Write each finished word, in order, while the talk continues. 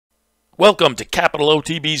Welcome to Capital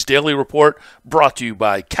OTB's Daily Report, brought to you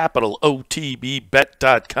by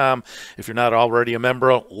CapitalOTBBet.com. If you're not already a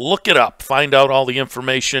member, look it up. Find out all the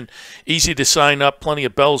information. Easy to sign up, plenty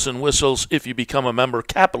of bells and whistles if you become a member.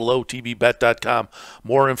 CapitalOTBBet.com.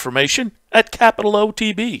 More information at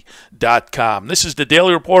CapitalOTB.com. This is the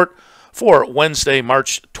Daily Report for Wednesday,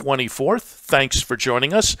 March 24th. Thanks for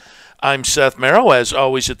joining us. I'm Seth Merrow. As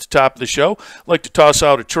always, at the top of the show, I'd like to toss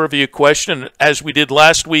out a trivia question. As we did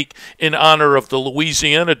last week in honor of the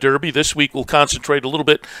Louisiana Derby, this week we'll concentrate a little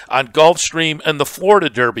bit on Gulfstream and the Florida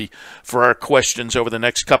Derby for our questions over the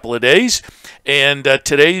next couple of days. And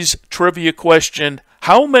today's trivia question: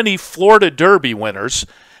 how many Florida Derby winners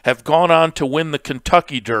have gone on to win the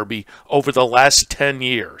Kentucky Derby over the last 10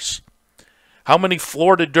 years? How many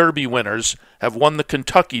Florida Derby winners have won the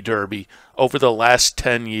Kentucky Derby over the last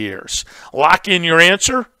 10 years? Lock in your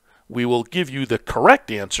answer. We will give you the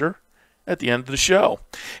correct answer at the end of the show.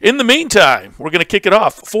 In the meantime, we're going to kick it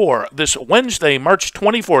off for this Wednesday, March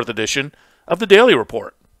 24th edition of the Daily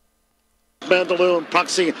Report. Mandaloun,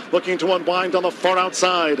 Proxy looking to unwind on the far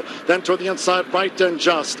outside, then to the inside right and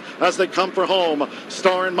just as they come for home.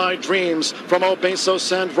 Star in My Dreams from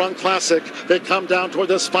Obesos and Run Classic. They come down toward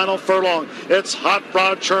this final furlong. It's Hot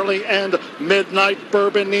Rod Charlie and Midnight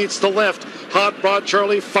Bourbon needs to lift. Hot Rod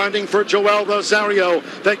Charlie finding for Joel Rosario.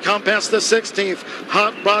 They come past the 16th.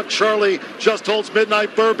 Hot Rod Charlie just holds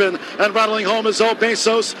Midnight Bourbon, and rattling home is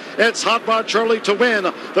Obesos. It's Hot Rod Charlie to win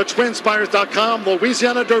the TwinSpires.com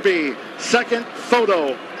Louisiana Derby. Second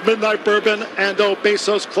photo, Midnight Bourbon and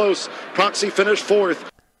Obesos close. Proxy finished fourth.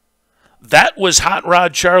 That was Hot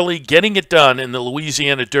Rod Charlie getting it done in the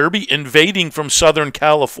Louisiana Derby, invading from Southern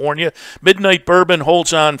California. Midnight Bourbon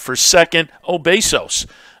holds on for second. Obesos,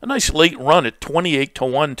 a nice late run at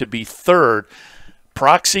 28-1 to be third.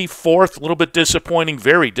 Proxy fourth, a little bit disappointing,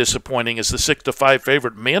 very disappointing, as the 6-5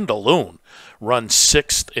 favorite Mandaloun runs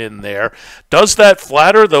sixth in there. Does that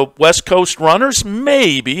flatter the West Coast runners?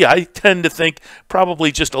 Maybe. I tend to think probably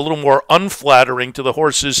just a little more unflattering to the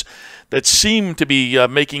horses that seem to be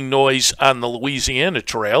making noise on the Louisiana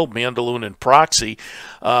Trail, Mandaloun and Proxy.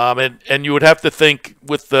 And you would have to think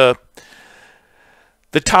with the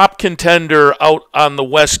top contender out on the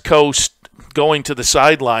West Coast going to the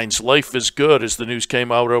sidelines, Life is Good, as the news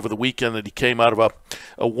came out over the weekend that he came out of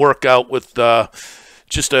a workout with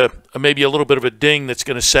just maybe a little bit of a ding that's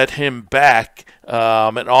going to set him back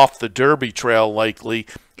and off the Derby trail likely.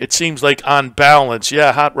 It seems like on balance,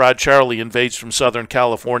 yeah, Hot Rod Charlie invades from Southern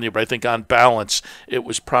California, but I think on balance it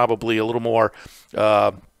was probably a little more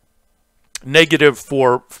negative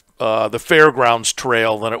for the Fairgrounds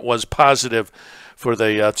Trail than it was positive for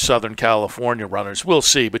the Southern California runners. We'll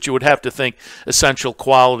see, but you would have to think Essential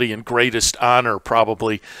Quality and Greatest Honor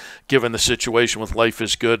probably, given the situation with Life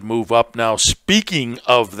is Good, move up now. Speaking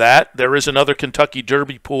of that, there is another Kentucky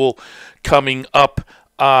Derby pool coming up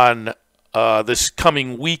on this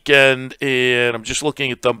coming weekend, and I'm just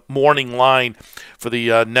looking at the morning line for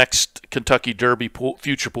the next Kentucky Derby pool,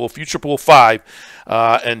 Future Pool 5,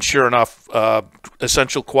 and sure enough,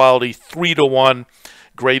 Essential Quality 3-1,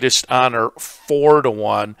 Greatest Honor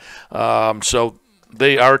 4-1. So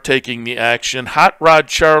they are taking the action. Hot Rod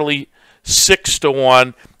Charlie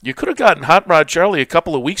 6-1. You could have gotten Hot Rod Charlie a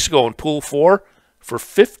couple of weeks ago in Pool 4 for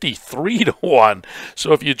 53-1.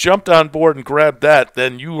 So if you jumped on board and grabbed that,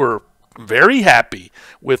 then you were very happy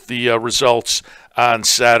with the results on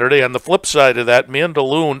Saturday. On the flip side of that,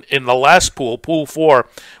 Mandaloun in the last pool, Pool 4,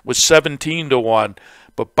 was 17-1.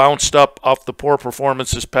 But bounced up off the poor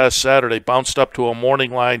performance this past Saturday, bounced up to a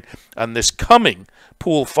morning line on this coming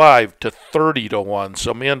Pool 5 to 30-1.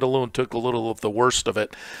 So Mandaloun took a little of the worst of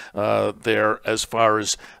it there as far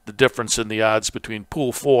as the difference in the odds between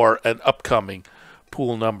Pool 4 and upcoming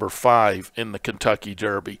Pool number 5 in the Kentucky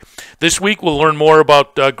Derby. This week we'll learn more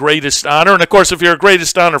about Greatest Honor. And, of course, if you're a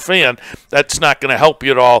Greatest Honor fan, that's not going to help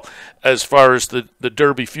you at all as far as the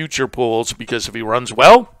Derby future pools, because if he runs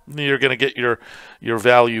well, you're going to get your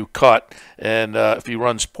value cut. And if he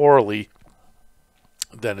runs poorly,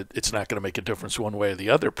 then it's not going to make a difference one way or the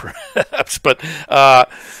other, perhaps. But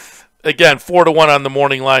again, 4-1 on the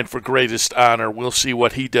morning line for Greatest Honor. We'll see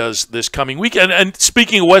what he does this coming weekend. And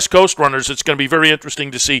speaking of West Coast runners, it's going to be very interesting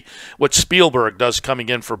to see what Spielberg does coming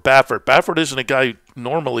in for Baffert. Baffert isn't a guy who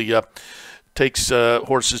normally takes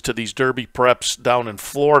horses to these Derby preps down in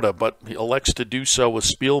Florida, but he elects to do so with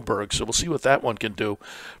Spielberg. So we'll see what that one can do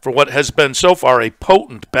for what has been so far a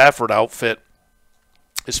potent Baffert outfit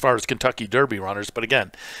as far as Kentucky Derby runners. But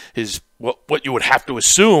again, what you would have to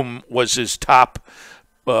assume was his top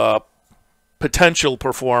potential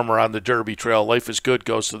performer on the Derby Trail. Life is Good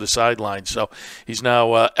goes to the sidelines. So he's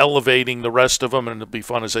now elevating the rest of them, and it'll be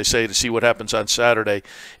fun, as I say, to see what happens on Saturday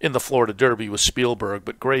in the Florida Derby with Spielberg.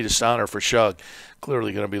 But greatest honor for Shug.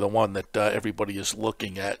 Clearly going to be the one that everybody is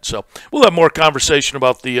looking at. So we'll have more conversation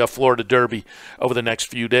about the Florida Derby over the next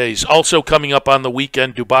few days. Also coming up on the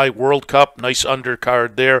weekend, Dubai World Cup. Nice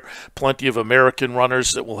undercard there. Plenty of American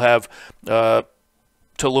runners that will have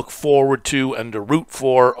to look forward to and to root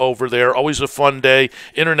for over there. Always a fun day.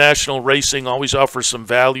 International racing always offers some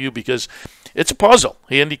value because it's a puzzle.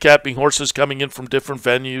 Handicapping horses coming in from different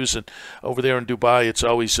venues, and over there in Dubai, it's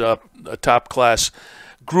always a top-class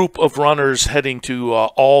group of runners heading to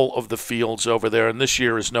all of the fields over there, and this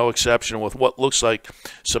year is no exception with what looks like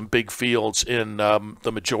some big fields in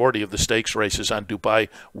the majority of the stakes races on Dubai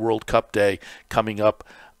World Cup Day coming up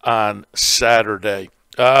on Saturday.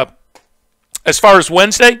 As far as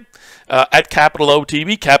Wednesday, at Capital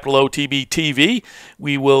OTB, Capital OTB TV,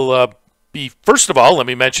 we will be, first of all, let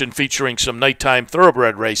me mention, featuring some nighttime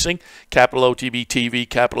thoroughbred racing, Capital OTB TV,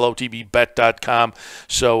 capitalotbbet.com.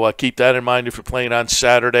 So keep that in mind if you're playing on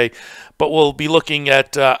Saturday. But we'll be looking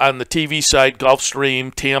at, on the TV side,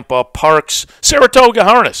 Gulfstream, Tampa, Parks, Saratoga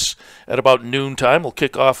Harness at about noontime. We'll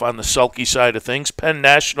kick off on the sulky side of things. Penn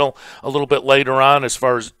National a little bit later on as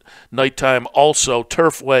far as nighttime. Also,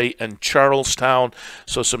 Turfway and Charlestown.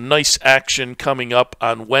 So some nice action coming up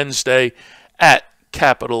on Wednesday at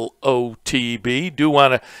Capital OTB. Do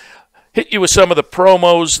want to hit you with some of the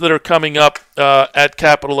promos that are coming up at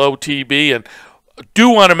Capital OTB, and do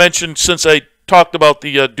want to mention, since I talked about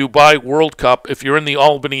the Dubai World Cup, if you're in the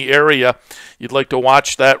Albany area, you'd like to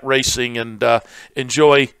watch that racing and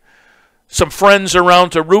enjoy some friends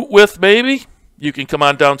around to root with, maybe, you can come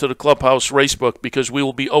on down to the Clubhouse Racebook, because we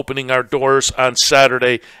will be opening our doors on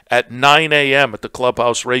Saturday at 9 a.m. at the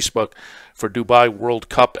Clubhouse Racebook for Dubai World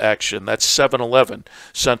Cup action. That's 711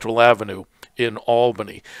 Central Avenue in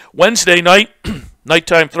Albany. Wednesday night,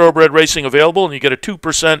 nighttime thoroughbred racing available, and you get a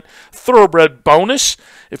 2% thoroughbred bonus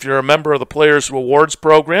if you're a member of the Players Rewards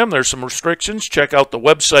program. There's some restrictions. Check out the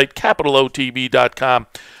website, capitalotb.com,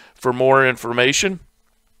 for more information.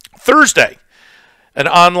 Thursday, an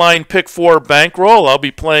online pick four bankroll. I'll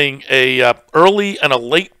be playing a early and a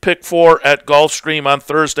late pick four at Gulfstream on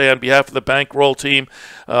Thursday on behalf of the bankroll team.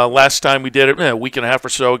 Last time we did it, a week and a half or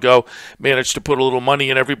so ago, managed to put a little money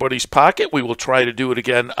in everybody's pocket. We will try to do it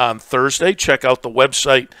again on Thursday. Check out the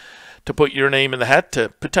website to put your name in the hat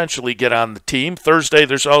to potentially get on the team. Thursday,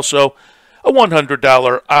 there's also a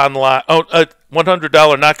 $100 online,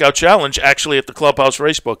 $100 knockout challenge actually at the Clubhouse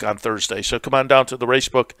Racebook on Thursday. So come on down to the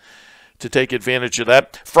Racebook to take advantage of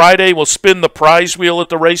that. Friday, we'll spin the prize wheel at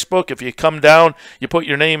the Racebook. If you come down, you put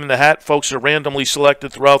your name in the hat. Folks are randomly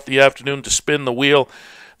selected throughout the afternoon to spin the wheel.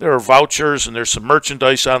 There are vouchers and there's some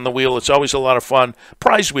merchandise on the wheel. It's always a lot of fun.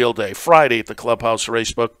 Prize wheel day, Friday at the Clubhouse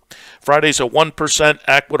Racebook. Friday's a 1%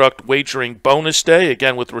 Aqueduct wagering bonus day.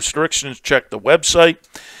 Again, with restrictions, check the website.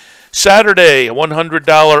 Saturday, a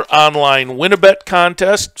 $100 online win-a-bet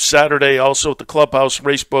contest. Saturday, also at the Clubhouse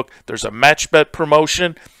Racebook, there's a match bet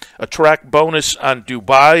promotion. A track bonus on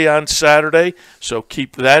Dubai on Saturday, so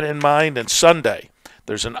keep that in mind. And Sunday,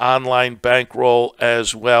 there's an online bankroll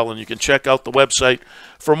as well, and you can check out the website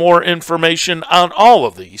for more information on all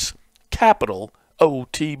of these,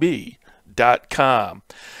 capitalotb.com.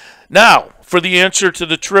 Now, for the answer to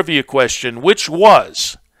the trivia question, which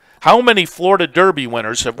was, how many Florida Derby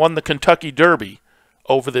winners have won the Kentucky Derby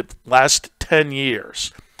over the last 10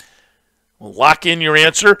 years? Well, lock in your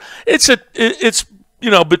answer. It's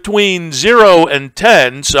between 0 and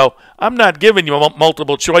 10, so I'm not giving you a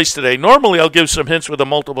multiple choice today. Normally, I'll give some hints with a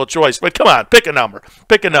multiple choice, but come on, pick a number.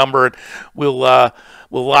 Pick a number, and we'll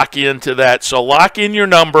lock you into that. So lock in your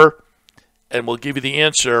number, and we'll give you the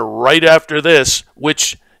answer right after this,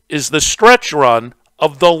 which is the stretch run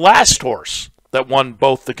of the last horse that won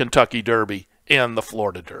both the Kentucky Derby and the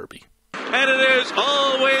Florida Derby. And it is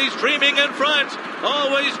Always Dreaming in front.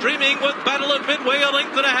 Always Dreaming with Battle of Midway a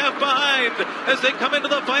length and a half behind as they come into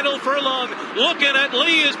the final furlong. Looking at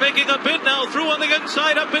Lee is making a bid now through on the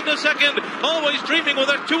inside up into second. Always Dreaming with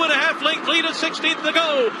a 2.5 length lead at 16th to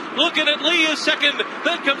go. Looking at Lee is second.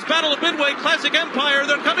 Then comes Battle of Midway, Classic Empire.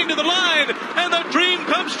 They're coming to the line and the dream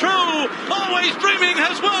comes true. Always Dreaming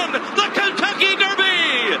has won the Kentucky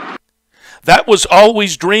Derby. That was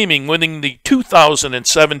Always Dreaming, winning the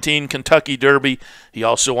 2017 Kentucky Derby. He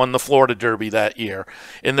also won the Florida Derby that year.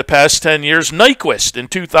 In the past 10 years, Nyquist in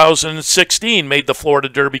 2016 made the Florida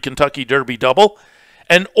Derby, Kentucky Derby double.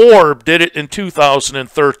 and Orb did it in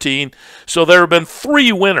 2013. So there have been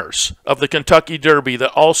 3 winners of the Kentucky Derby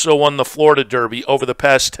that also won the Florida Derby over the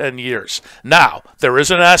past 10 years. Now, there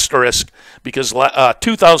is an asterisk because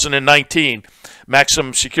 2019,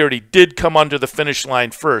 Maximum Security did come under the finish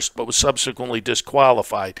line first, but was subsequently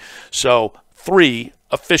disqualified. So 3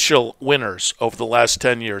 official winners over the last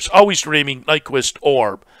 10 years. Always Dreaming, Nyquist,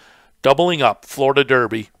 Orb, doubling up Florida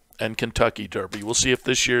Derby and Kentucky Derby. We'll see if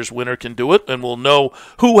this year's winner can do it, and we'll know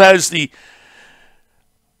who has the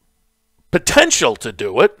potential to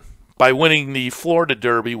do it by winning the Florida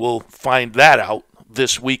Derby. We'll find that out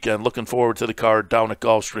this weekend. Looking forward to the card down at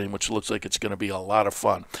Gulfstream, which looks like it's going to be a lot of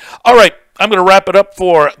fun. All right, I'm going to wrap it up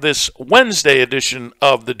for this Wednesday edition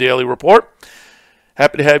of the Daily Report.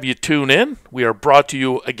 Happy to have you tune in. We are brought to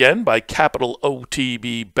you again by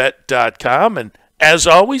CapitalOTBBet.com, and as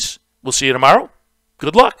always, we'll see you tomorrow.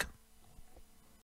 Good luck.